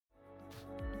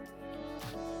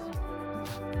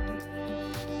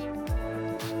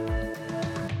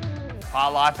Hi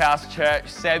Lifehouse Church,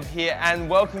 Seb here, and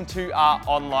welcome to our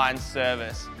online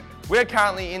service. We're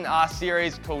currently in our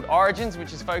series called Origins,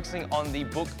 which is focusing on the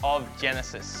book of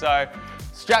Genesis. So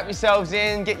strap yourselves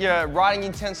in, get your writing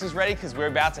utensils ready, because we're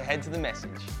about to head to the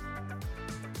message.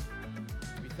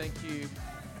 We thank you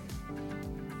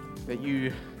that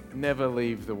you never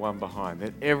leave the one behind,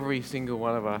 that every single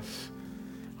one of us,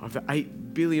 of the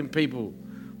 8 billion people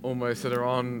almost that are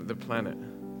on the planet,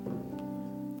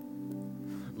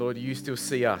 Lord, you still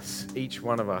see us, each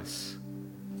one of us,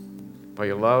 by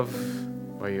your love,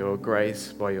 by your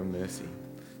grace, by your mercy.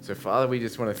 So, Father, we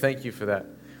just want to thank you for that.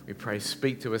 We pray,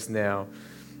 speak to us now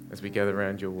as we gather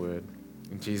around your word.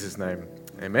 In Jesus' name,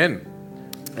 amen.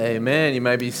 Amen. You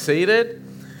may be seated.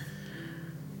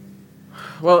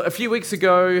 Well, a few weeks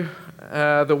ago,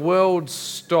 the world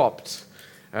stopped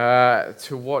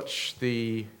to watch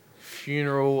the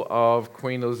funeral of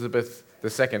Queen Elizabeth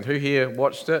II. Who here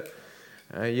watched it?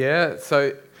 Yeah,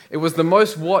 so it was the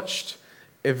most watched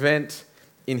event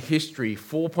in history.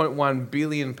 4.1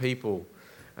 billion people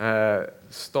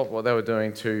stopped what they were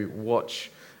doing to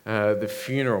watch the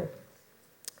funeral.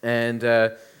 And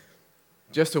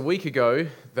just a week ago,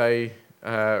 they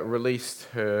released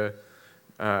her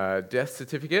death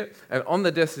certificate. And on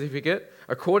the death certificate,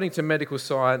 according to medical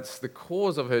science, the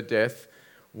cause of her death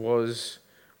was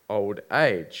old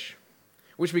age.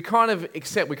 Which we kind of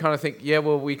accept. We kind of think, yeah,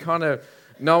 well, we kind of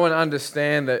know and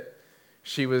understand that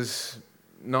she was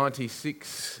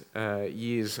 96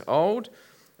 years old.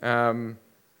 But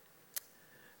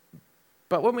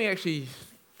when we actually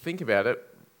think about it,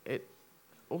 it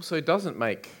also doesn't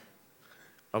make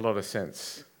a lot of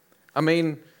sense. I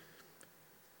mean,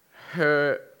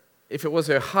 if it was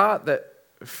her heart that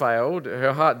failed,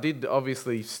 her heart did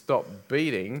obviously stop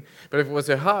beating, but if it was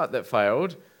her heart that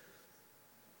failed,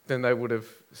 then they would have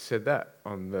said that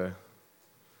on the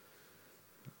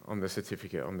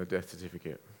certificate, on the death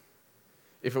certificate.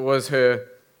 If it was her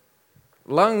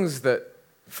lungs that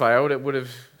failed, it would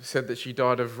have said that she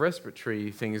died of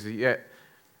respiratory things, yet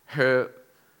her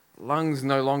lungs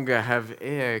no longer have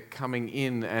air coming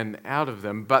in and out of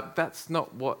them. But that's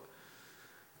not what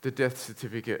the death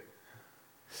certificate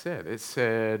said. It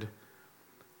said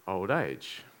old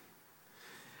age.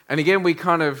 And again, we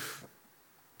kind of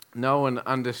know and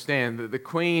understand that the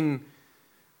Queen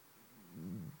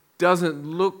doesn't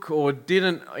look, or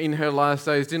didn't in her last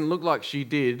days, didn't look like she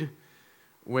did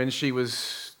when she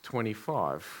was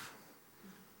 25.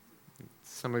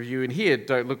 Some of you in here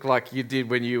don't look like you did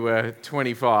when you were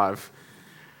 25.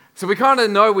 So we kind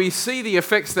of know, we see the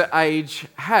effects that age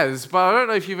has, but I don't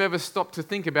know if you've ever stopped to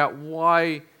think about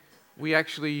why we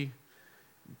actually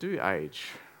do age,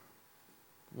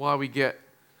 why we get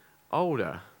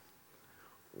older,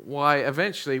 why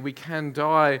eventually we can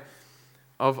die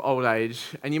of old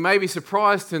age. And you may be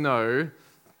surprised to know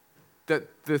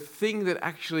that the thing that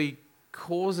actually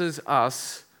causes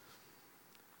us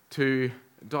to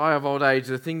die of old age,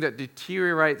 the thing that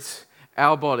deteriorates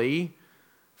our body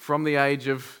from the age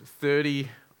of 30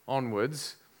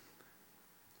 onwards,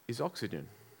 is oxygen.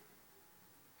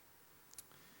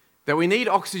 That we need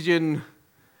oxygen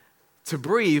to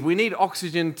breathe, we need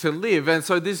oxygen to live, and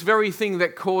so this very thing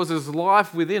that causes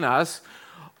life within us,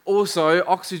 also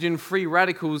oxygen-free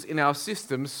radicals in our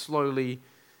systems, slowly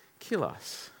kill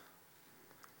us.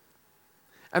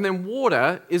 And then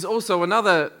water is also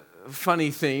another funny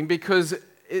thing, because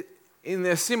in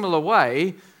a similar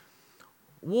way,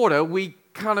 water,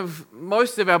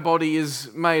 most of our body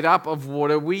is made up of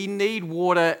water. We need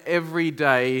water every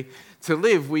day to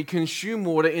live. We consume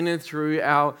water in and through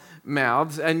our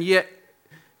mouths, and yet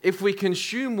if we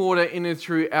consume water in and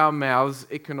through our mouths,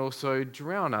 it can also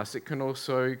drown us. It can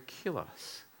also kill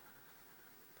us.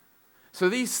 So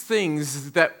these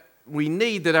things that we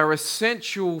need, that are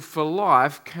essential for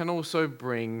life, can also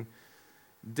bring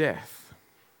death.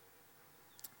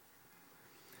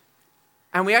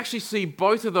 And we actually see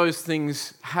both of those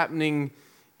things happening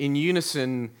in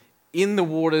unison in the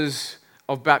waters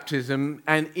of baptism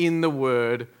and in the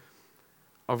Word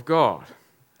of God.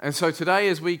 And so today,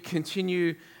 as we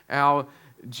continue our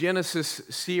Genesis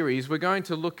series, we're going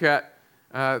to look at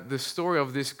the story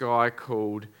of this guy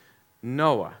called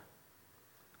Noah,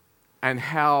 and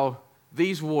how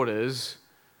these waters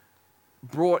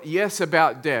brought, yes,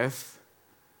 about death,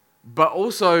 but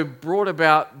also brought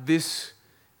about this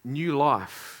new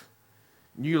life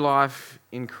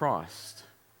in Christ.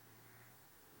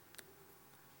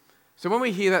 So when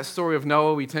we hear that story of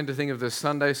Noah, we tend to think of the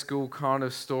Sunday school kind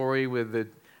of story with the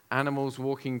animals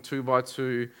walking 2 by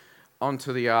 2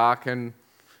 onto the ark. And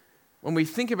when we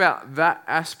think about that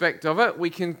aspect of it, we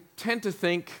can tend to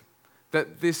think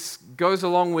that this goes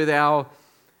along with our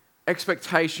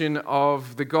expectation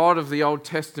of the God of the Old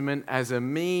Testament as a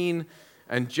mean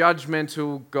and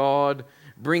judgmental God,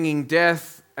 bringing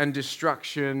death and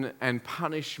destruction and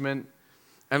punishment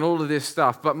and all of this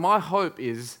stuff. But my hope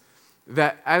is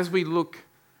that as we look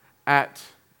at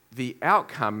the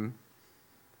outcome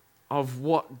of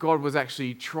what God was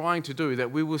actually trying to do,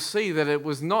 that we will see that it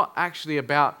was not actually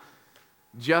about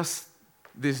just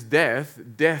this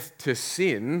death to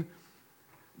sin,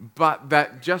 but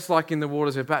that just like in the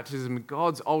waters of baptism,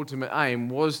 God's ultimate aim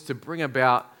was to bring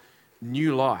about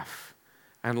new life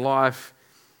and life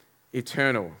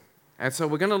eternal. And so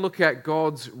we're going to look at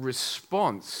God's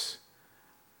response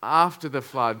after the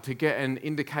flood to get an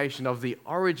indication of the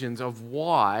origins of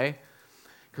why,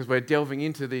 because we're delving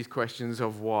into these questions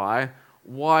of why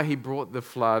he brought the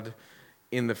flood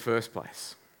in the first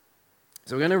place.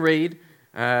 So we're going to read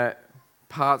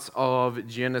parts of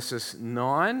Genesis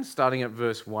 9, starting at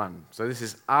verse 1. So this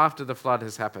is after the flood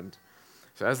has happened.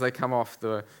 So as they come off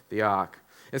the ark.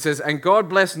 It says, "And God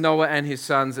blessed Noah and his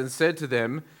sons and said to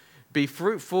them, 'Be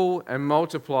fruitful and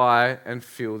multiply and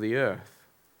fill the earth.'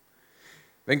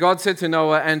 Then God said to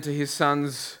Noah and to his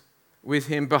sons with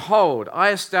him, 'Behold,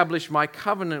 I establish my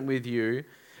covenant with you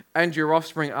and your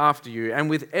offspring after you, and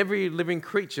with every living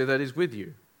creature that is with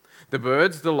you, the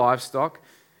birds, the livestock,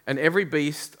 and every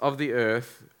beast of the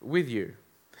earth with you.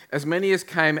 As many as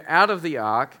came out of the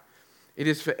ark, it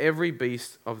is for every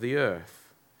beast of the earth.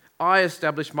 I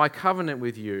establish my covenant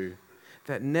with you,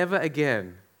 that never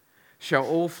again shall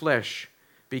all flesh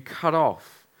be cut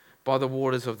off by the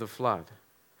waters of the flood,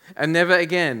 and never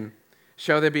again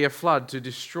shall there be a flood to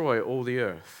destroy all the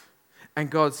earth.' And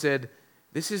God said,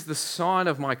 'This is the sign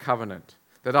of my covenant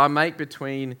that I make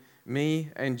between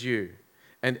me and you,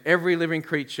 and every living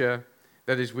creature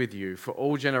that is with you for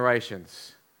all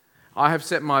generations. I have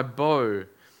set my bow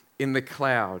in the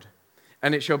cloud,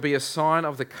 and it shall be a sign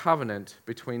of the covenant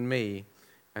between me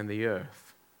and the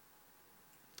earth.'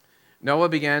 Noah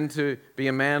began to be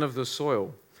a man of the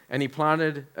soil, and he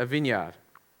planted a vineyard.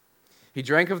 He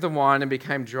drank of the wine and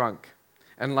became drunk,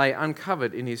 and lay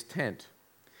uncovered in his tent.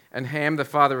 And Ham, the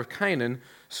father of Canaan,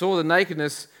 saw the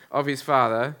nakedness of his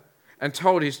father and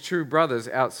told his two brothers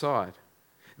outside.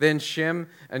 Then Shem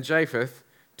and Japheth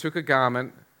took a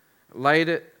garment, laid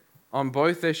it on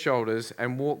both their shoulders,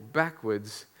 and walked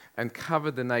backwards and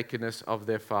covered the nakedness of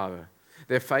their father.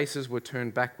 Their faces were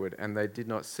turned backward, and they did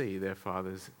not see their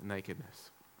father's nakedness."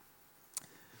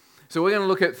 So we're going to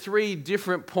look at 3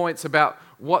 different points about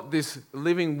what this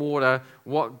living water,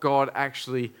 what God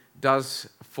actually does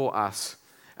for us.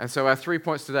 And so our 3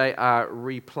 points today are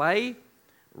replay,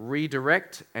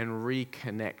 redirect, and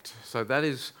reconnect. So that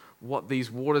is what these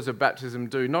waters of baptism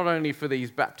do, not only for these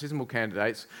baptismal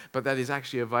candidates, but that is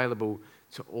actually available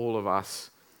to all of us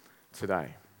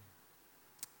today.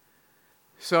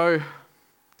 So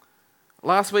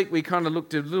last week we kind of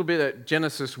looked a little bit at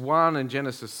Genesis 1 and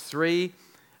Genesis 3,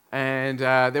 and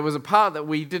there was a part that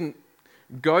we didn't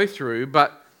go through,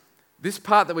 but this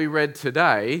part that we read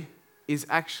today is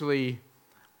actually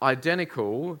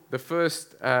identical. The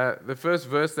first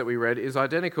verse that we read is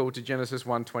identical to Genesis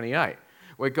 1:28,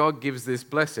 where God gives this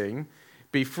blessing,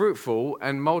 "Be fruitful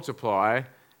and multiply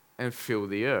and fill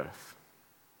the earth."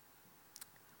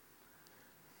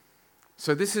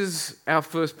 So this is our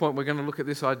first point. We're going to look at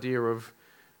this idea of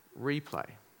replay.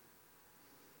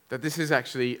 That this is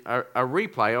actually a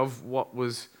replay of what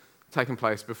was taking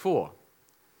place before.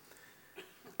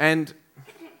 And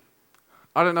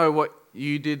I don't know what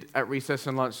you did at recess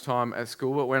and lunchtime at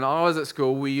school, but when I was at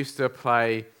school, we used to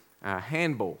play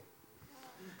handball.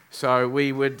 So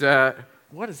we would...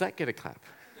 why does that get a clap?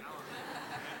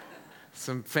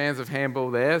 Some fans of handball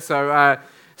there.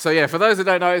 So yeah, for those that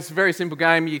don't know, it's a very simple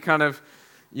game.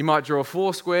 You might draw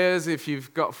 4 squares. If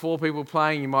you've got 4 people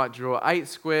playing, you might draw 8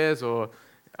 squares. Or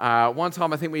one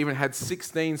time I think we even had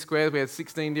 16 squares. We had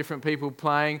 16 different people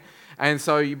playing. And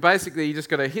so you just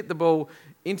got to hit the ball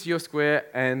into your square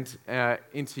and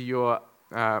into your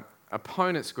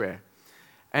opponent's square.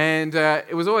 And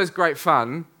it was always great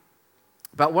fun.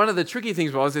 But one of the tricky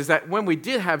things is that when we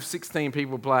did have 16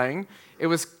 people playing, it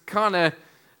was kind of,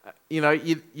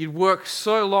 you'd work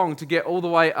so long to get all the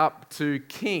way up to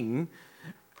king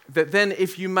that then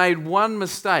if you made one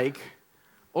mistake,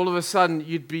 all of a sudden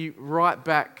you'd be right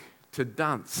back to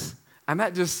dunce. And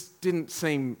that just didn't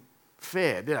seem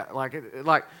fair, did it?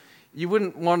 Like you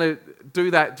wouldn't want to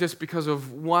do that just because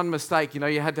of one mistake.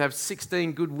 You had to have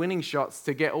 16 good winning shots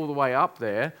to get all the way up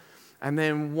there. And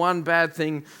then one bad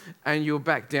thing and you're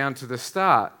back down to the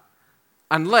start.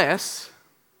 Unless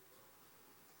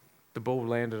the ball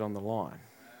landed on the line.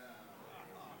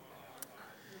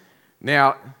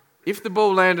 Now, if the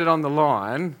ball landed on the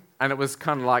line and it was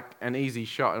kind of like an easy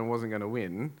shot and wasn't going to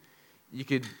win, you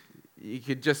could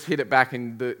just hit it back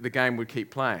and the game would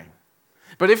keep playing.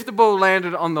 But if the ball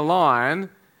landed on the line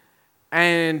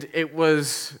and it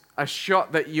was a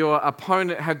shot that your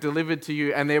opponent had delivered to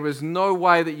you and there was no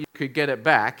way that you could get it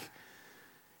back,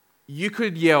 you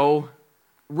could yell,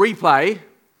 replay,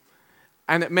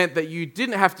 and it meant that you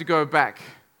didn't have to go back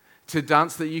to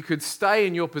dunce, that you could stay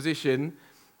in your position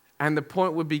and the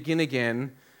point would begin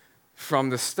again from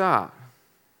the start.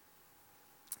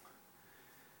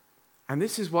 And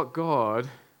this is what God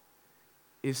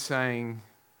is saying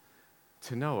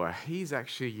to Noah. He's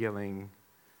actually yelling,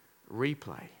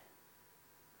 replay.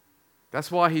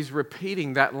 That's why he's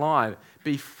repeating that line,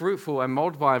 be fruitful and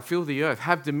multiply and fill the earth,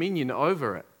 have dominion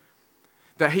over it.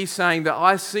 That he's saying that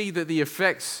I see that the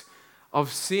effects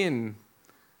of sin,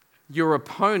 your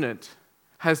opponent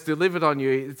has delivered on you.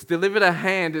 It's delivered a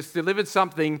hand, it's delivered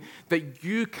something that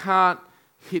you can't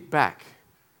hit back.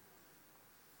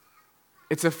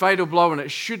 It's a fatal blow, and it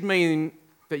should mean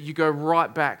that you go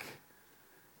right back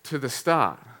to the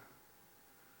start.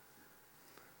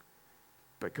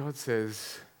 But God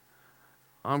says,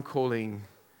 I'm calling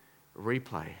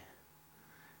replay.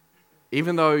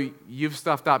 Even though you've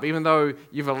stuffed up, even though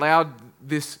you've allowed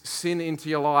this sin into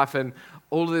your life and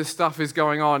all of this stuff is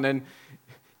going on and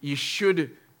you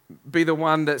should be the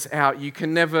one that's out, you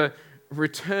can never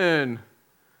return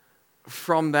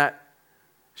from that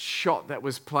shot that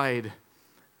was played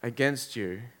against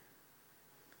you.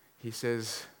 He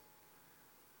says,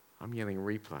 I'm yelling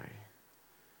replay.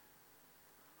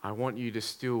 I want you to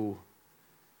still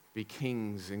be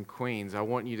kings and queens. I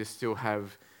want you to still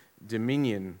have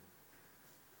dominion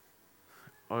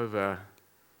over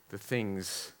the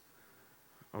things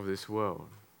of this world.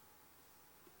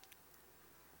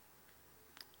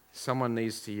 Someone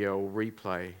needs to yell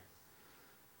replay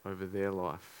over their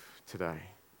life today.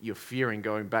 You're fearing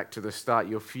going back to the start.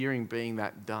 You're fearing being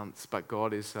that dunce. But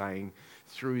God is saying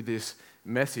through this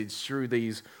message, through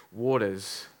these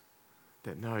waters,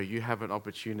 that no, you have an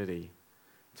opportunity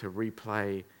to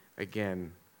replay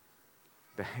again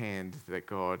the hand that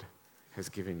God has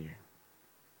given you.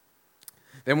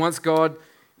 Then once God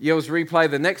yells replay,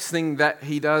 the next thing that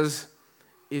he does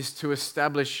is to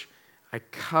establish a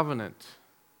covenant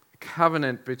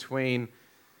between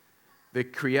the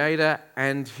Creator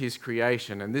and his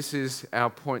creation. And this is our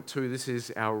point 2. This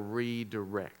is our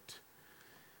redirect.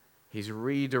 He's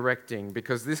redirecting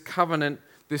because this covenant,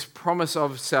 this promise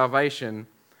of salvation,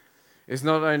 is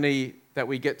not only that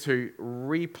we get to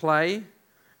replay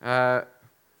a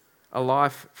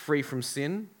life free from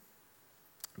sin,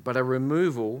 but a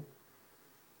removal,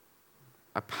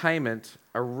 a payment,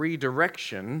 a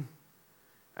redirection,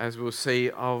 as we'll see,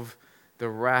 of the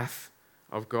wrath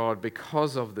of God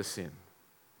because of the sin.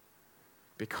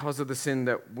 Because of the sin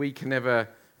that we can never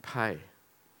pay.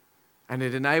 And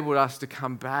it enabled us to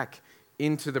come back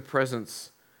into the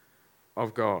presence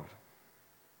of God.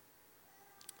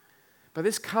 But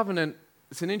this covenant,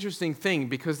 it's an interesting thing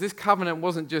because this covenant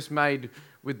wasn't just made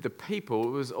with the people,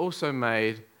 it was also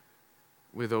made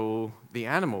with all the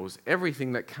animals,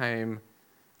 everything that came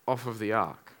off of the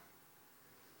ark.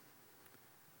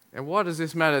 And why does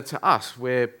this matter to us?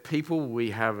 We're people,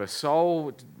 we have a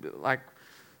soul. Like,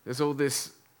 there's all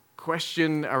this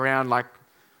question around, like,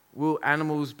 will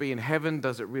animals be in heaven?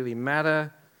 Does it really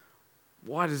matter?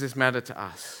 Why does this matter to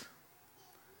us?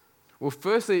 Well,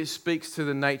 firstly, it speaks to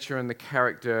the nature and the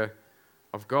character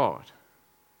of God.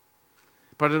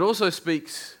 But it also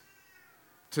speaks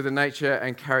to the nature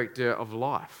and character of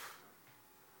life.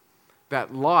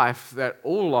 That life, that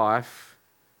all life,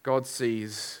 God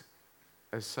sees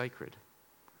as sacred.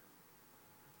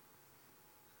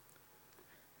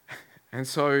 And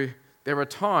so there are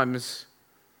times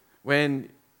when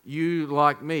you,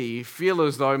 like me, feel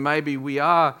as though maybe we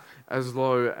are as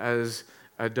low as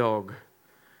a dog.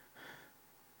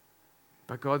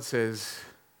 But God says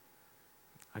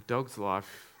a dog's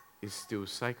life is still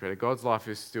sacred. A God's life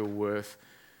is still worth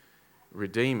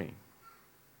redeeming.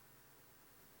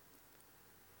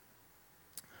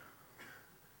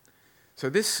 So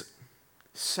this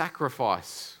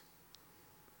sacrifice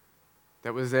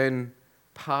that was then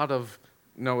part of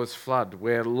Noah's flood,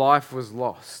 where life was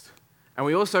lost. And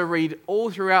we also read all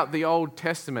throughout the Old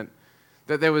Testament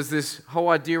that there was this whole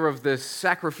idea of the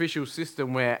sacrificial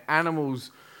system where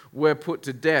animals were put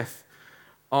to death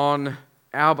on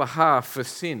our behalf for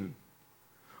sin.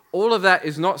 All of that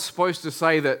is not supposed to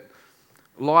say that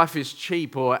life is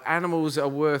cheap or animals are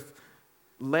worth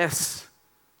less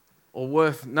or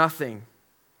worth nothing.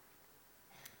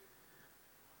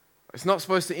 It's not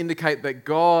supposed to indicate that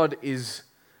God is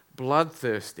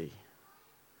bloodthirsty.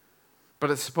 but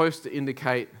it's supposed to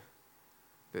indicate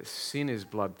that sin is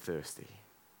bloodthirsty.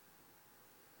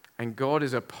 And God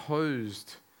is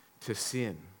opposed to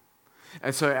sin.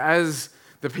 And so as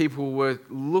the people were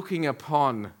looking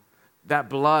upon that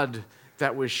blood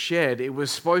that was shed, it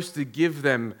was supposed to give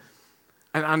them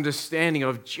an understanding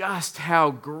of just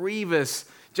how grievous,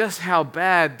 just how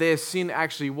bad their sin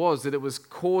actually was, that it was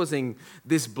causing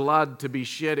this blood to be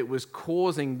shed. It was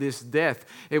causing this death.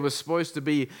 It was supposed to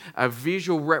be a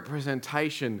visual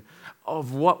representation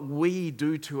of what we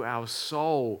do to our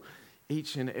soul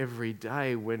each and every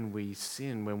day when we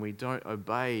sin, when we don't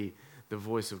obey the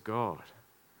voice of God.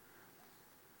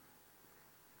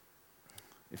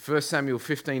 In 1 Samuel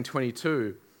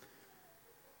 15:22,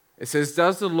 it says,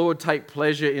 "Does the Lord take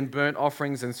pleasure in burnt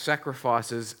offerings and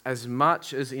sacrifices as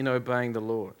much as in obeying the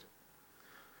Lord?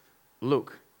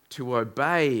 Look, to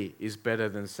obey is better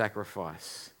than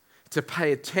sacrifice. To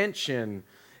pay attention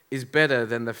is better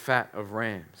than the fat of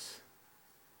rams."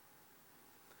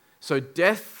 So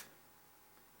death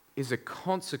is a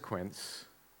consequence,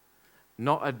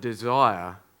 not a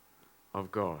desire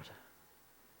of God.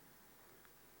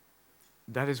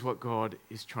 That is what God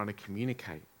is trying to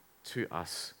communicate to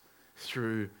us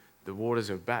through the waters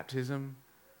of baptism,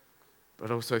 but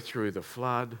also through the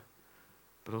flood,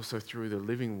 but also through the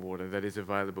living water that is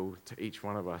available to each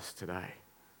one of us today.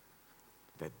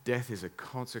 That death is a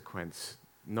consequence,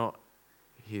 not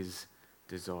his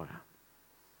desire.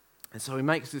 And so he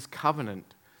makes this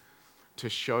covenant to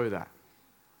show that.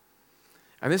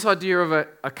 And this idea of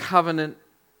a covenant,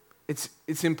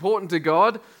 it's important to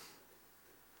God.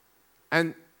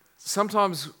 And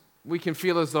sometimes we can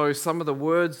feel as though some of the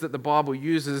words that the Bible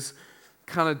uses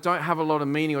kind of don't have a lot of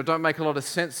meaning or don't make a lot of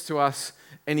sense to us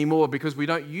anymore because we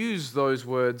don't use those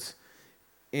words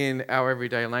in our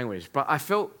everyday language. But I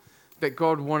felt that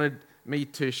God wanted me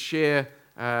to share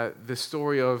the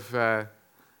story of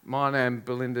mine and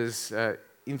Belinda's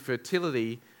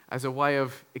infertility as a way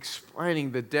of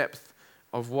explaining the depth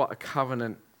of what a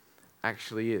covenant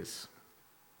actually is.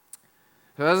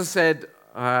 So as I said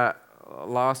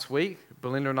last week,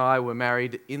 Belinda and I were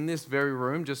married in this very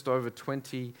room just over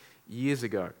 20 years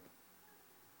ago.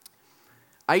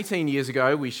 18 years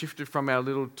ago, we shifted from our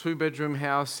little 2-bedroom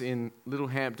house in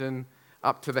Littlehampton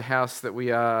up to the house that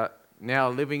we are now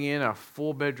living in, a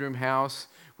 4-bedroom house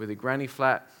with a granny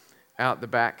flat out the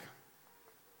back,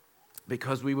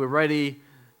 because we were ready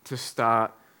to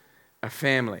start a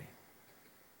family.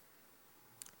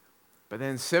 But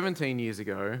then 17 years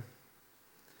ago,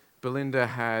 Belinda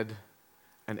had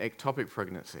an ectopic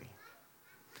pregnancy.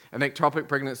 An ectopic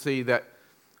pregnancy that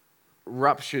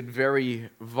ruptured very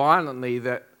violently,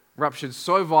 that ruptured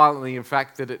so violently, in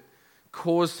fact, that it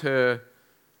caused her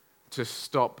to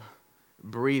stop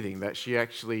breathing, that she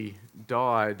actually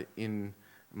died in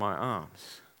my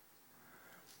arms.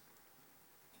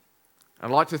 I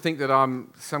like to think that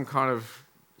I'm some kind of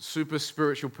super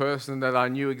spiritual person, that I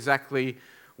knew exactly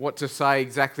what to say,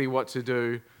 exactly what to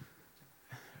do,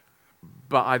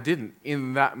 but I didn't.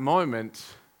 In that moment,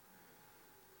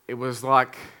 it was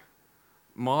like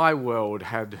my world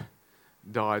had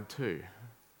died too.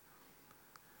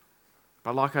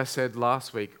 But like I said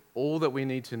last week, all that we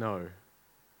need to know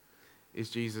is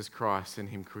Jesus Christ and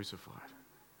Him crucified.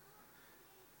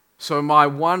 So my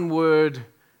one-word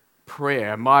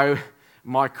prayer,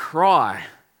 my cry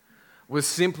was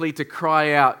simply to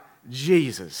cry out,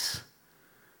 Jesus.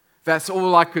 That's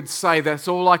all I could say. That's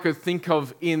all I could think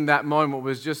of in that moment,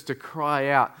 was just to cry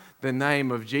out the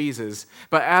name of Jesus.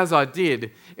 But as I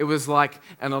did, it was like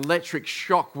an electric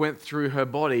shock went through her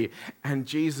body, and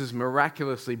Jesus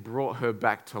miraculously brought her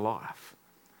back to life.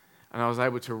 And I was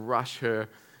able to rush her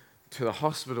to the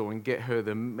hospital and get her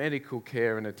the medical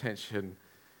care and attention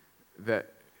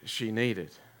that she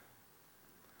needed.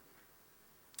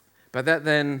 But that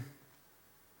then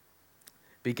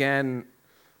began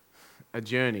a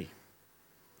journey.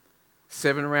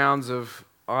 7 rounds of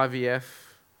IVF,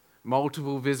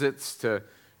 multiple visits to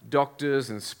doctors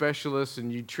and specialists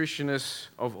and nutritionists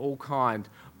of all kind,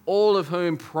 all of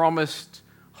whom promised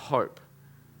hope.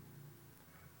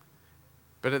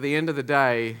 But at the end of the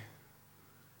day,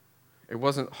 it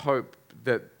wasn't hope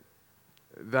that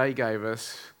they gave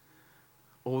us.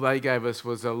 All they gave us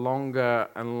was a longer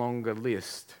and longer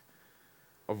list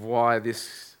of why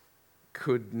this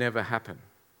could never happen.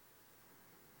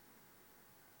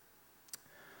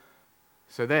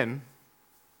 So then,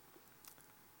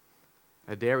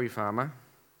 a dairy farmer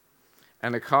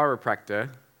and a chiropractor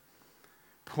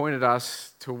pointed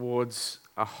us towards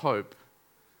a hope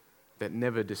that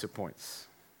never disappoints.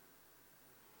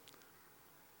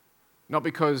 Not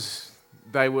because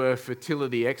they were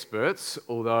fertility experts,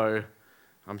 although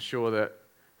I'm sure that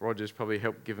Roger's probably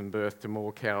helped giving birth to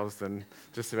more cows than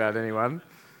just about anyone.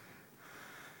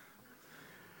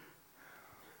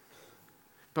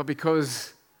 But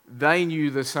because they knew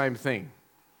the same thing.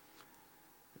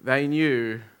 They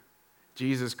knew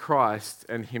Jesus Christ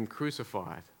and Him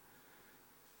crucified.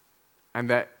 And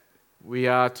that we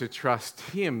are to trust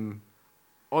Him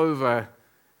over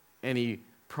any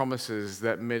promises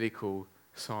that medical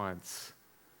science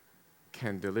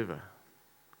can deliver.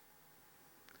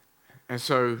 And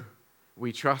so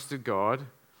we trusted God,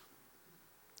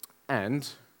 and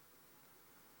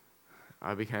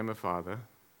I became a father,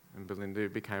 and Belinda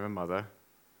became a mother,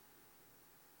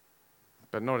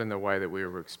 but not in the way that we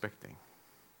were expecting.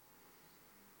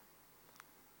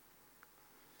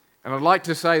 And I'd like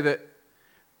to say that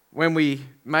when we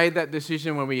made that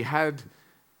decision, when we had,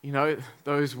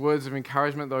 those words of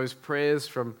encouragement, those prayers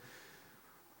from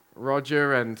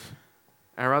Roger and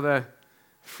our other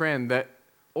friend, that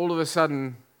all of a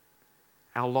sudden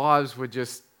our lives were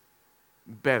just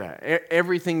better.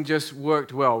 Everything just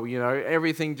worked well,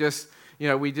 everything just,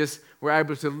 we just were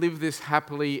able to live this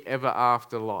happily ever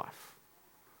after life.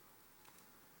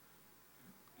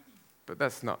 But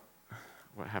that's not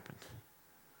what happened.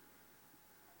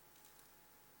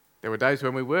 There were days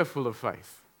when we were full of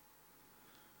faith.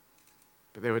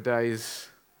 But there were days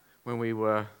when we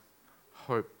were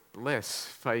hopeless,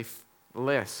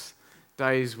 faithless.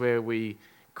 Days where we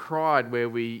cried, where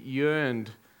we yearned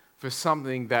for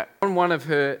something that... On one of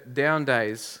her down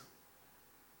days,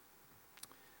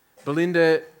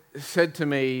 Belinda said to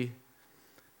me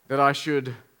that I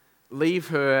should leave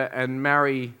her and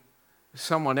marry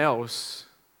someone else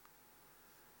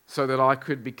so that I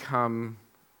could become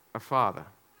a father.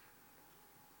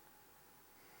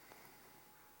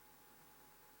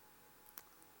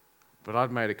 But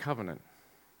I'd made a covenant.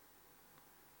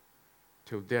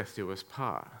 Till death do us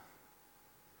part.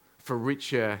 For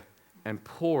richer and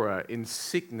poorer in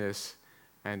sickness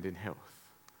and in health.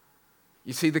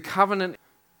 You see, the covenant,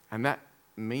 and that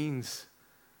means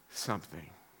something.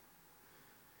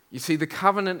 You see, the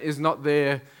covenant is not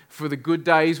there for the good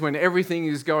days when everything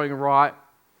is going right,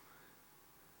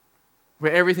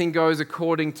 where everything goes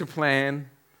according to plan.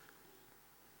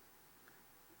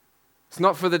 It's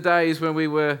not for the days when we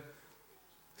were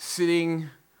sitting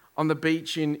on the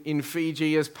beach in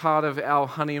Fiji as part of our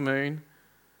honeymoon.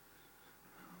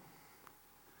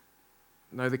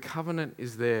 No, the covenant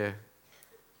is there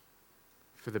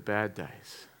for the bad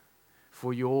days,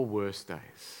 for your worst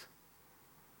days.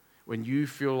 When you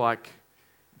feel like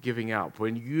giving up,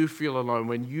 when you feel alone,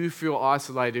 when you feel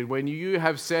isolated, when you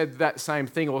have said that same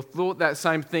thing or thought that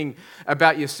same thing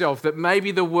about yourself, that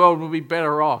maybe the world would be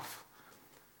better off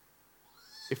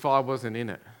if I wasn't in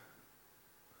it.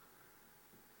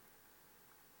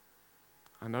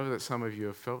 I know that some of you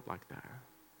have felt like that.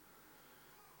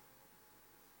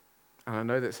 And I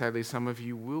know that sadly some of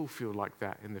you will feel like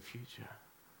that in the future.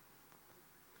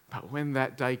 But when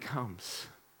that day comes,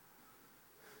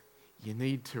 you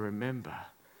need to remember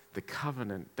the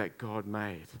covenant that God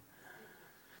made.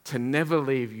 To never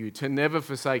leave you, to never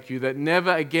forsake you, that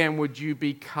never again would you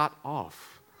be cut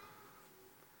off.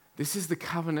 This is the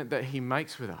covenant that He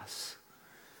makes with us.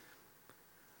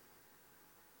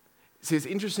 See, it's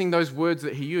interesting those words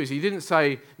that He used. He didn't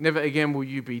say, never again will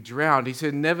you be drowned. He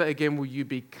said, never again will you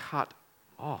be cut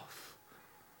off.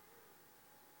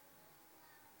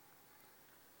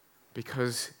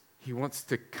 Because He wants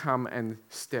to come and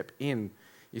step in.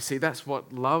 You see, that's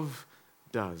what love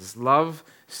does. Love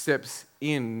steps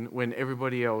in when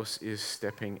everybody else is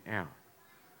stepping out.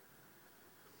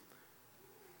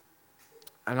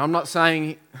 And I'm not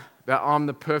saying that I'm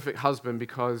the perfect husband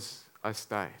because I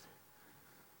stayed.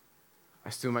 I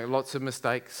still make lots of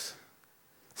mistakes,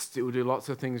 still do lots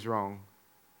of things wrong.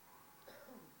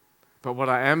 But what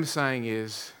I am saying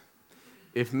is,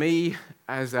 if me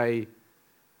as a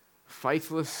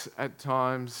faithless at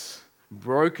times,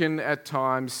 broken at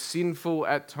times, sinful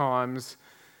at times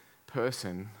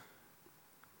person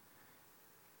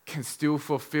can still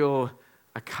fulfill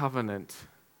a covenant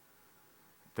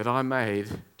that I made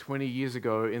 20 years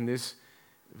ago in this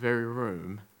very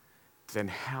room, then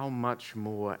how much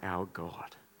more our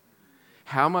God?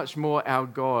 How much more our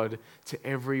God to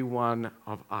every one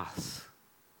of us?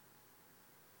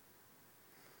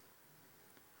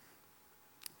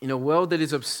 In a world that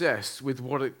is obsessed with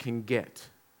what it can get,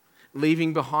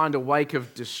 leaving behind a wake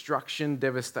of destruction,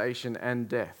 devastation, and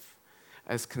death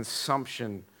as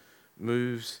consumption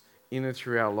moves in and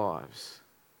through our lives,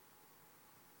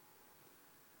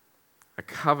 a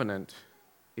covenant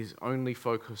is only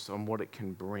focused on what it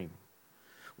can bring,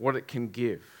 what it can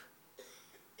give.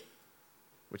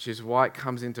 which is why it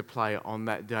comes into play on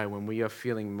that day when we are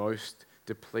feeling most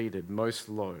depleted, most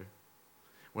low.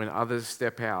 When others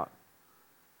step out,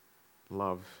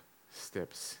 love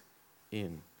steps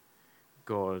in.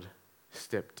 God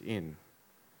stepped in.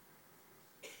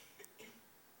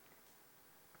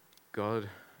 God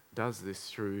does this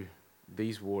through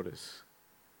these waters.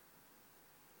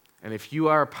 And if you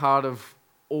are a part of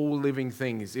all living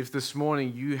things, if this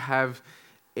morning you have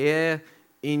air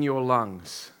in your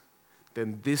lungs,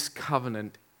 then this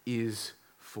covenant is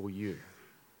for you.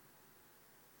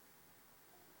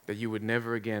 That you would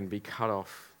never again be cut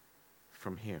off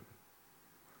from Him.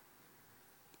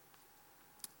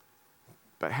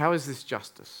 But how is this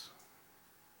justice?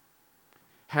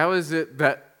 How is it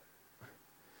that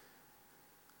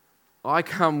I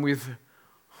come with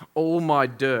all my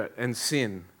dirt and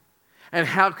sin, and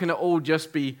how can it all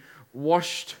just be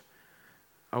washed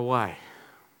away?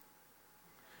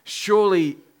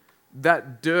 Surely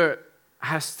that dirt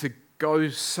has to go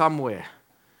somewhere.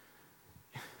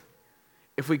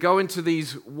 If we go into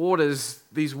these waters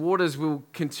will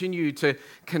continue to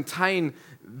contain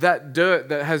that dirt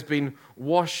that has been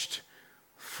washed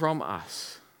from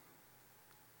us.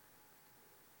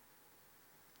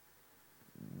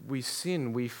 We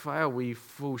sin, we fail, we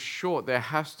fall short. There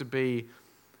has to be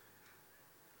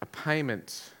a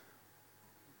payment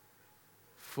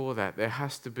for that. There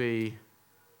has to be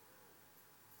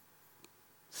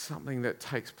something that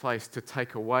takes place to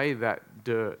take away that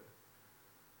dirt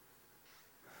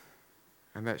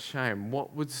and that shame.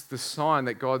 What was the sign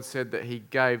that God said that He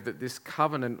gave that this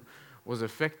covenant was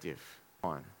effective?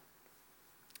 Now,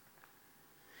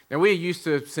 we're used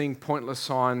to seeing pointless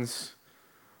signs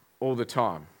all the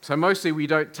time. So mostly we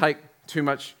don't take too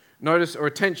much notice or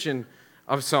attention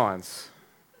of signs.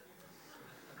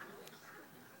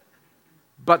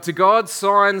 But to God,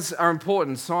 signs are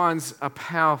important. Signs are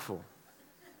powerful.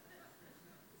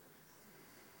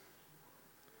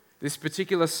 This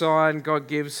particular sign God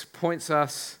gives points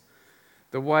us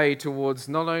the way towards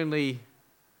not only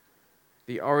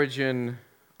the origin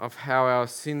of how our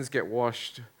sins get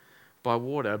washed by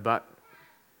water, but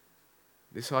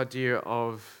this idea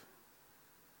of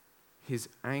His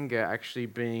anger actually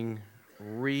being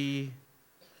redirected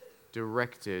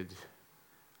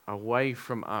away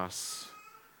from us.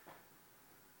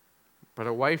 But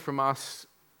away from us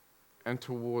and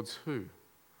towards who?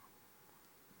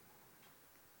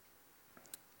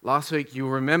 Last week,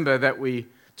 you'll remember that we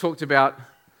talked about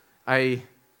a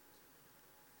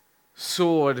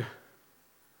sword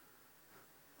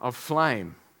of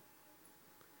flame.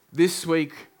 This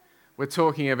week, we're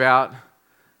talking about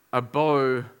a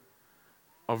bow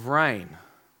of rain.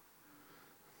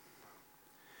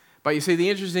 But you see,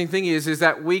 the interesting thing is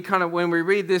that we when we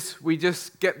read this, we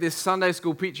just get this Sunday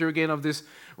school picture again of this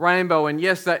rainbow. And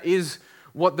yes, that is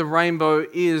what the rainbow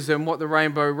is and what the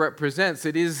rainbow represents.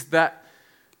 It is that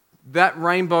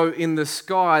rainbow in the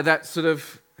sky, that sort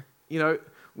of,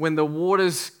 when the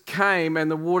waters came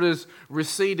and the waters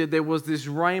receded, there was this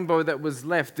rainbow that was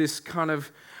left, this kind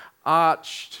of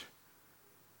arched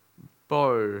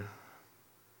bow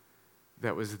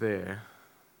that was there.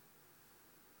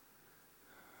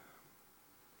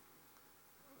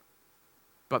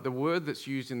 But the word that's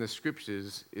used in the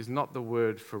scriptures is not the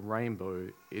word for rainbow,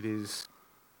 it is.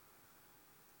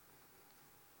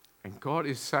 And God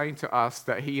is saying to us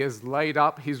that He has laid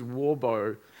up His war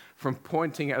bow from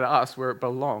pointing at us where it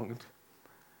belonged.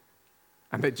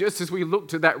 And that just as we look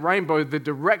to that rainbow, the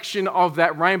direction of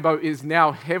that rainbow is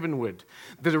now heavenward.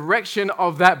 The direction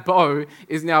of that bow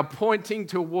is now pointing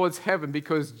towards heaven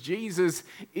because Jesus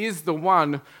is the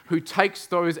one who takes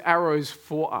those arrows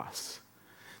for us.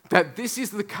 That this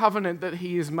is the covenant that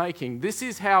He is making. This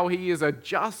is how He is a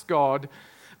just God,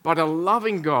 but a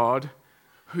loving God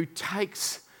who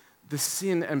takes the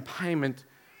sin and payment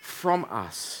from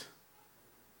us.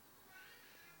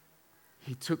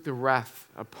 He took the wrath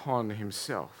upon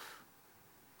Himself.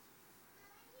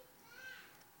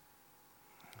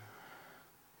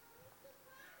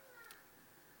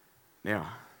 Now,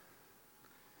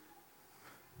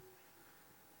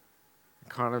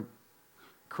 kind of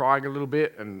crying a little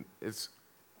bit, and it's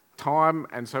time,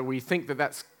 and so we think that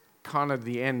that's kind of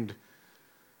the end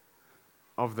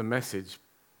of the message.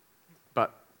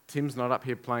 But Tim's not up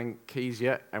here playing keys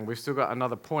yet, and we've still got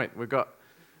another point. We've got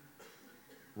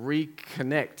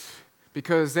reconnect.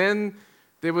 Because then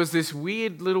there was this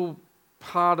weird little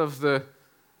part of the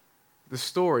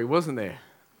story, wasn't there?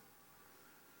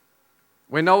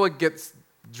 When Noah gets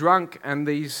drunk and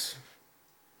these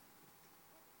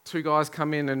two guys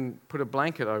come in and put a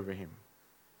blanket over him.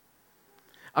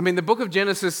 I mean, the book of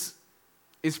Genesis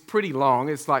is pretty long.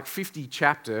 It's like 50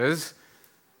 chapters.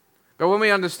 But when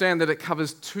we understand that it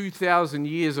covers 2,000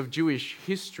 years of Jewish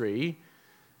history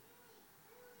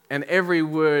and every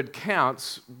word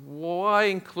counts, why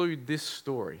include this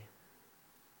story?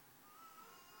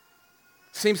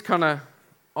 Seems kind of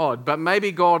odd, but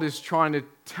maybe God is trying to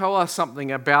tell us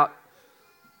something about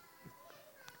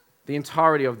the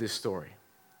entirety of this story.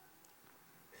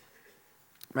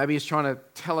 Maybe He's trying to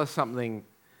tell us something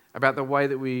about the way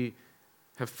that we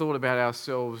have thought about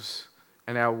ourselves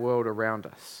and our world around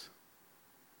us.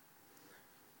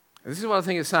 And this is what I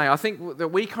think it's saying. I think that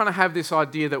we kind of have this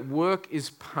idea that work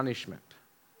is punishment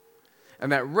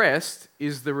and that rest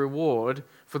is the reward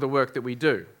for the work that we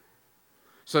do.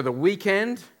 So the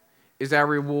weekend is our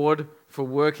reward for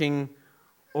working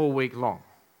all week long.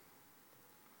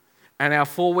 And our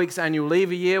 4 weeks annual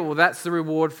leave a year, well, that's the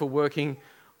reward for working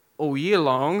all year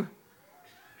long.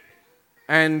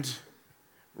 And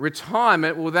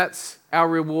retirement, well, that's our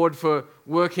reward for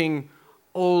working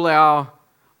all our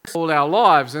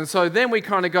lives. And so then we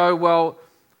kind of go, well,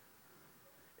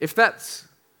 if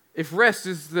rest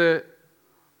is the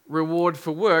reward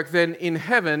for work, then in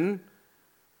heaven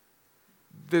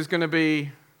there's going to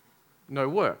be no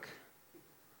work.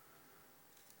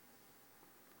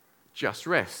 Just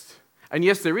rest. And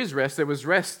yes, there is rest. There was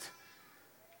rest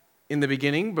in the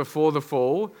beginning before the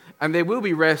fall, and there will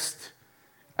be rest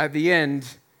at the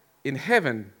end in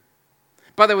heaven.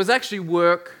 But there was actually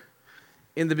work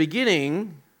in the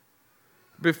beginning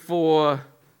before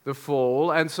the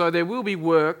fall, and so there will be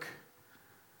work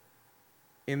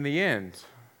in the end.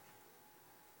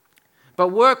 But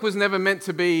work was never meant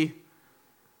to be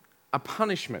a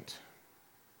punishment.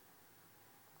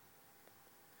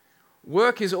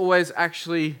 Work is always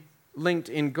actually linked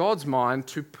in God's mind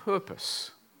to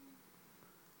purpose.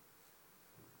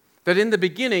 That in the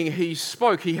beginning He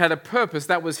spoke, He had a purpose,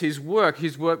 that was His work.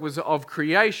 His work was of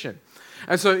creation.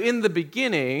 And so in the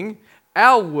beginning,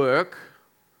 our work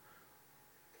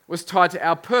was tied to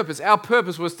our purpose. Our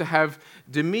purpose was to have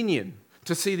dominion,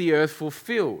 to see the earth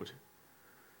fulfilled.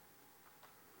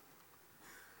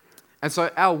 And so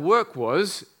our work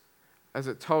was, as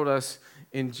it told us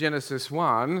in Genesis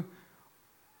 1,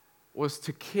 was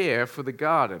to care for the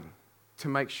garden, to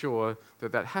make sure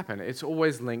that that happened. It's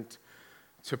always linked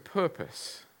to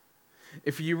purpose.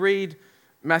 If you read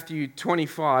Matthew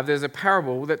 25, there's a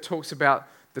parable that talks about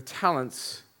the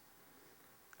talents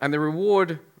and the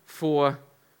reward for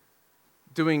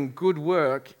doing good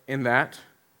work in that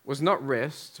was not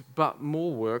rest, but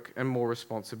more work and more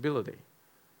responsibility.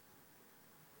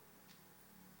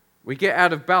 We get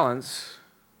out of balance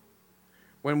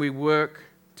when we work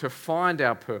to find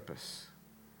our purpose.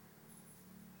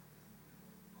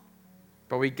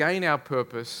 But we gain our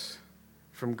purpose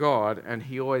from God, and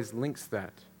He always links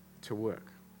that to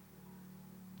work.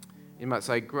 You might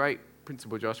say, great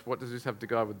principle, Josh, what does this have to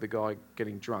go with the guy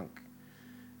getting drunk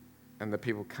and the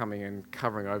people coming and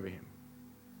covering over him?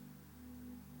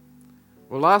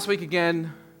 Well, last week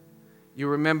again, you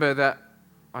remember that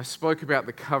I spoke about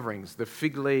the coverings, the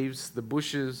fig leaves, the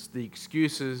bushes, the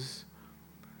excuses,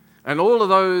 and all of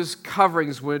those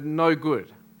coverings were no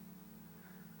good.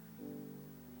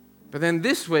 But then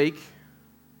this week,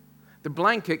 the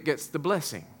blanket gets the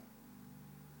blessing.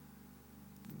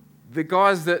 The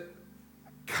guys that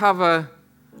cover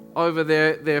over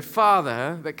their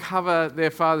father, that cover their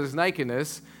father's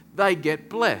nakedness, they get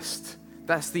blessed.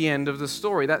 That's the end of the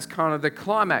story. That's kind of the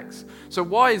climax. So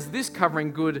why is this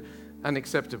covering good and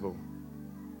acceptable?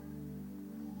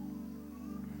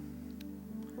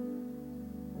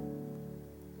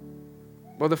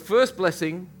 Well, the first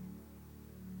blessing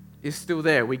is still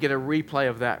there. We get a replay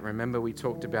of that. Remember, we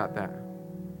talked about that.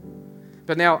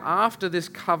 But now, after this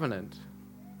covenant,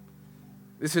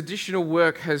 this additional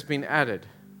work has been added.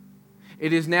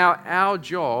 It is now our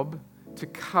job to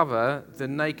cover the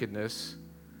nakedness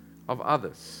of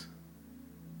others.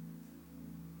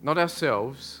 Not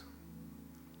ourselves,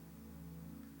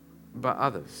 but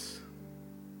others.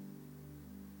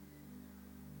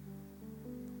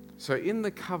 So in the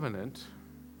covenant,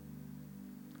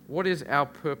 what is our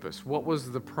purpose? What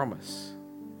was the promise?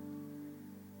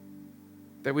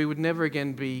 That we would never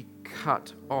again be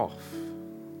cut off.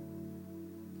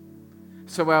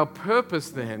 So our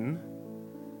purpose then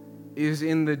is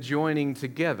in the joining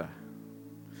together,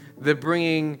 the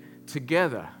bringing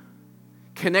together,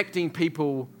 connecting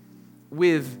people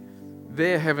with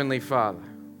their Heavenly Father.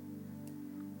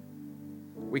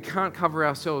 We can't cover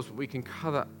ourselves, but we can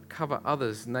cover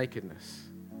others' nakedness.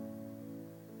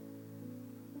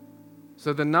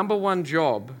 So the number one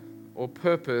job or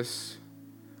purpose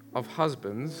of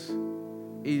husbands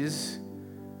is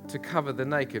to cover the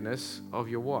nakedness of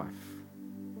your wife.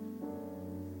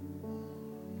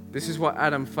 This is what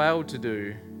Adam failed to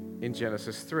do in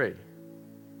Genesis 3.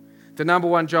 The number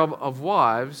one job of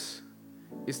wives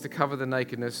is to cover the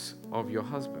nakedness of your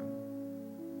husband.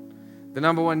 The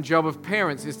number one job of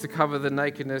parents is to cover the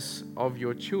nakedness of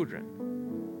your children.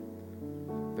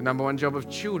 The number one job of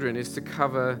children is to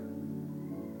cover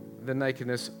the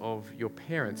nakedness of your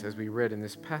parents, as we read in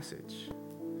this passage.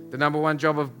 The number one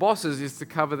job of bosses is to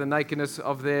cover the nakedness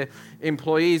of their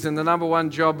employees, and the number one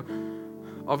job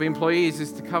of employees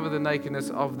is to cover the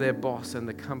nakedness of their boss and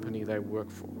the company they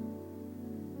work for.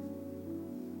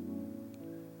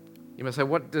 You must say,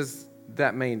 what does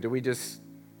that mean? Do we just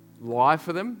lie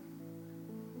for them?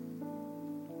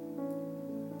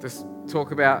 Just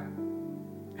talk about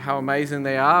how amazing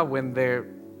they are when they're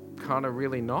kind of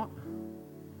really not?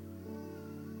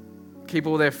 Keep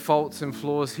all their faults and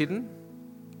flaws hidden?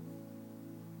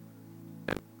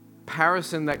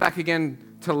 Comparison that back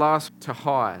again to last to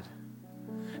hide.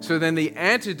 So then the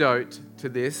antidote to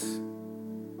this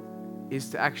is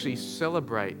to actually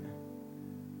celebrate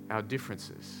our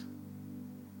differences.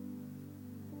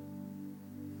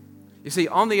 You see,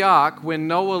 on the ark, when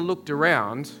Noah looked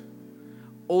around,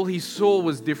 all he saw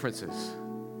was differences.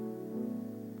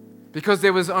 Because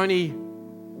there was only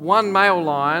one male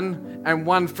lion and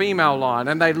one female lion,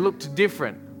 and they looked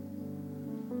different.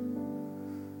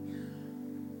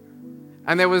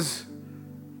 And there was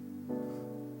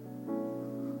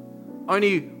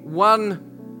only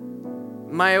one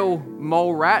male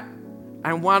mole rat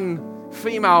and one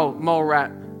female mole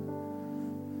rat.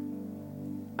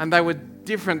 And they were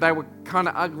different. They were kind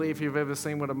of ugly, if you've ever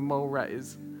seen what a mole rat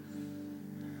is.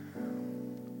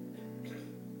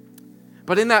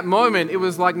 But in that moment, it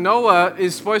was like Noah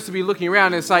is supposed to be looking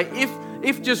around and say,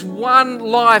 if just one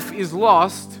life is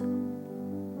lost,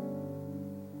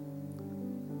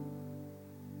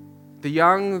 the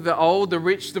young, the old, the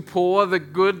rich, the poor, the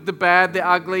good, the bad, the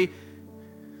ugly,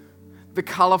 the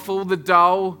colorful, the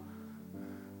dull,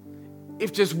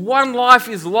 if just one life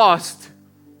is lost,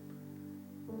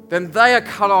 then they are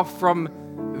cut off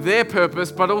from their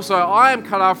purpose, but also I am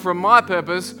cut off from my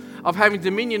purpose of having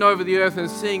dominion over the earth and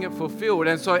seeing it fulfilled.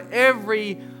 And so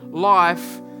every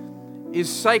life is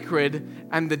sacred,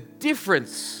 and the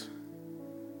difference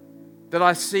that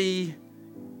I see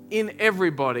in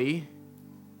everybody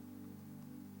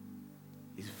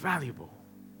is valuable.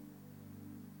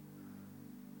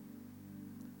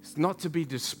 It's not to be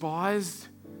despised.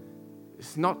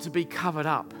 It's not to be covered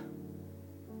up.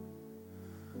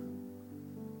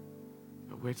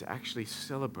 But we're to actually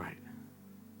celebrate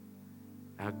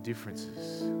our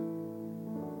differences.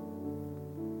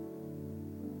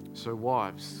 So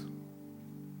wives,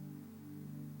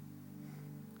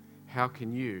 how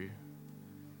can you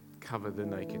cover the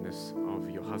nakedness of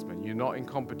your husband? You're not in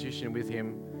competition with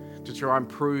him to try and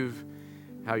prove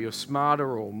how you're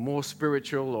smarter or more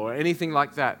spiritual or anything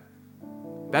like that.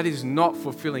 That is not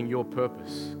fulfilling your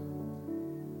purpose.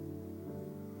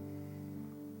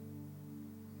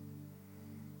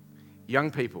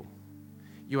 Young people,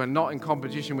 you are not in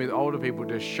competition with older people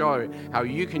to show how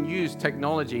you can use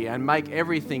technology and make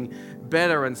everything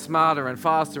better and smarter and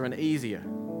faster and easier.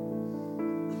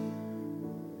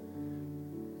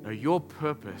 No, your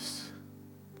purpose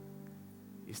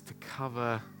is to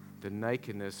cover the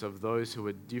nakedness of those who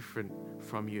are different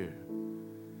from you.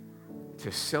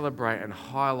 To celebrate and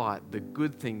highlight the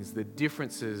good things, the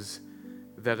differences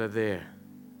that are there.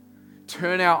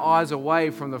 Turn our eyes away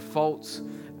from the faults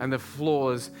and the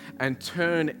flaws and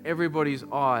turn everybody's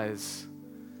eyes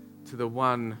to the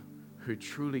one who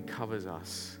truly covers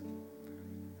us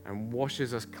and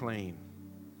washes us clean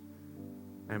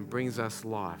and brings us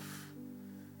life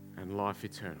and life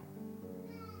eternal.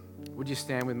 Would you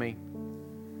stand with me?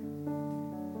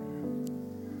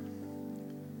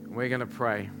 We're going to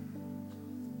pray.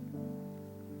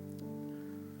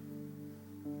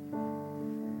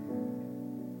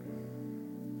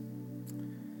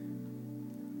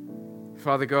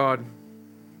 Father God,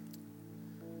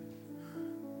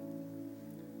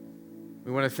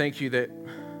 we want to thank you that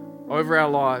over our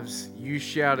lives you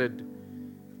shouted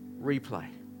replay.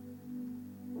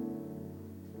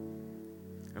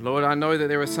 And Lord, I know that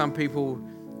there are some people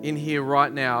in here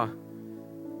right now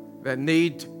that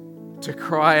need to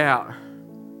cry out,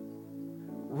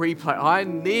 replay. I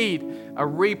need a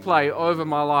replay over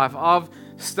my life. I've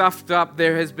stuffed up.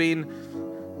 There has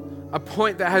been a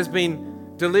point that has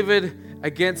been delivered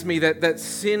against me, that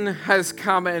sin has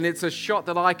come and it's a shot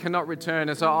that I cannot return.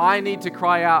 And so I need to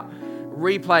cry out,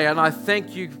 replay. And I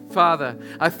thank you, Father.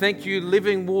 I thank you,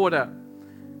 living water,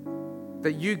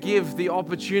 that you give the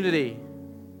opportunity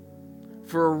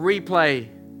for a replay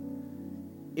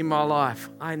in my life.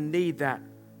 I need that.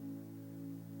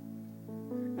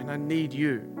 and I need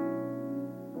you.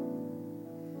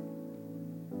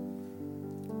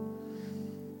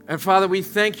 And Father, we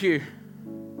thank you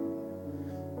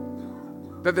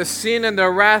that the sin and the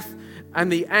wrath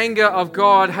and the anger of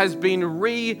God has been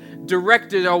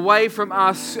redirected away from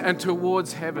us and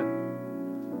towards heaven.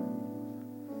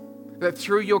 That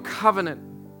through your covenant,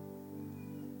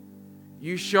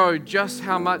 you show just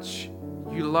how much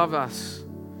you love us,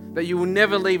 that you will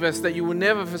never leave us, that you will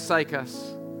never forsake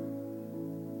us.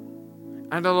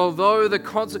 And although the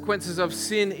consequences of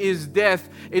sin is death,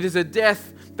 it is a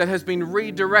death that has been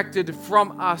redirected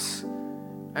from us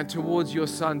and towards your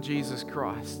Son, Jesus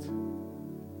Christ.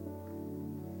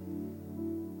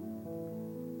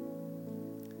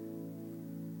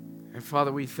 And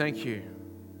Father, we thank you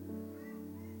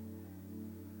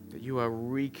that you are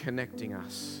reconnecting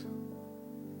us,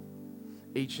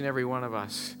 each and every one of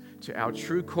us, to our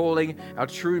true calling, our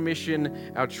true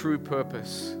mission, our true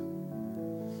purpose.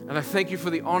 And I thank you for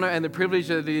the honor and the privilege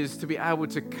that it is to be able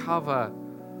to cover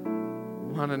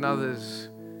one another's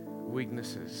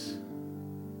weaknesses.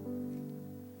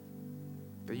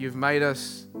 That you've made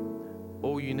us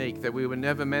all unique, that we were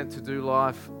never meant to do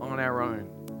life on our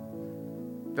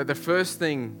own. That the first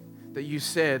thing that you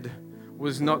said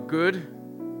was not good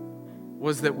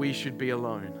was that we should be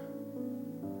alone.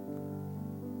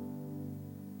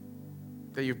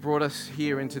 That you've brought us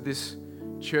here into this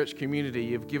church community.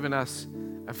 You've given us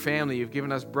a family. You've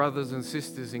given us brothers and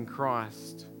sisters in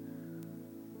Christ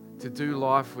to do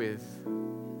life with,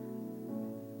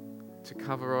 to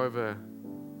cover over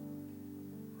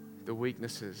the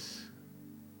weaknesses,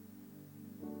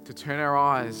 to turn our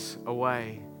eyes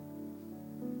away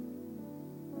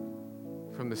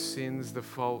from the sins, the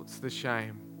faults, the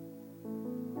shame.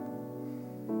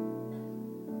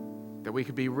 That we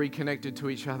could be reconnected to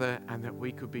each other and that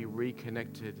we could be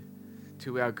reconnected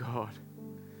to our God.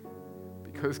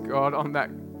 Because God, on that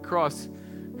cross,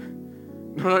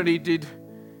 not only did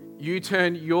you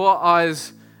turn your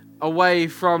eyes away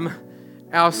from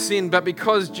our sin, but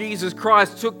because Jesus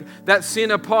Christ took that sin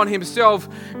upon himself,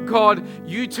 God,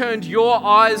 you turned your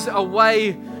eyes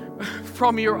away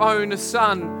from your own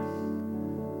Son.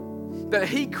 That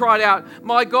he cried out,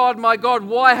 my God,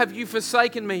 why have you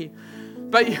forsaken me?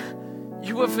 But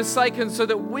you were forsaken so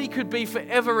that we could be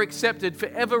forever accepted,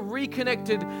 forever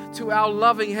reconnected to our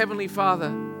loving Heavenly Father.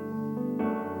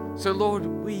 So Lord,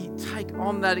 we take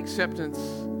on that acceptance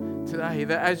today,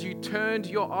 that as you turned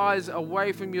your eyes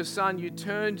away from your Son, you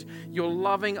turned your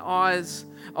loving eyes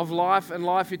of life and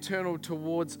life eternal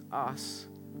towards us.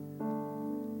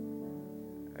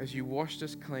 As you washed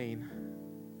us clean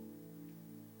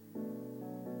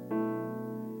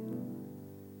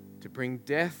to bring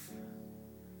death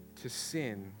to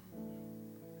sin,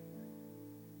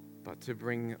 but to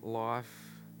bring life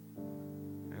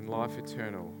and life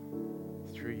eternal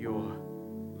through your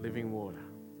living water.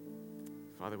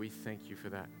 Father, we thank you for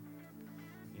that.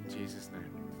 In Jesus'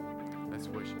 name. Let's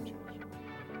worship, church.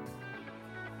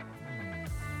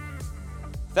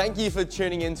 Thank you for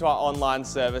tuning into our online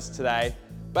service today.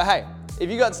 But hey, if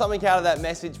you got something out of that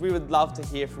message, we would love to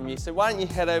hear from you. So why don't you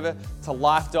head over to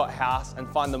life.house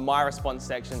and find the My Response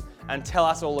section and tell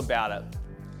us all about it.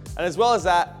 And as well as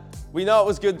that, we know it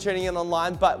was good tuning in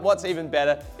online, but what's even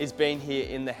better is being here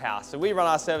in the house. So we run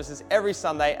our services every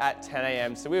Sunday at 10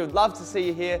 a.m. So we would love to see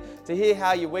you here, to hear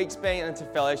how your week's been and to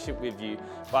fellowship with you.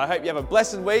 But I hope you have a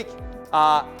blessed week,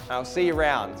 and I'll see you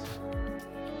around.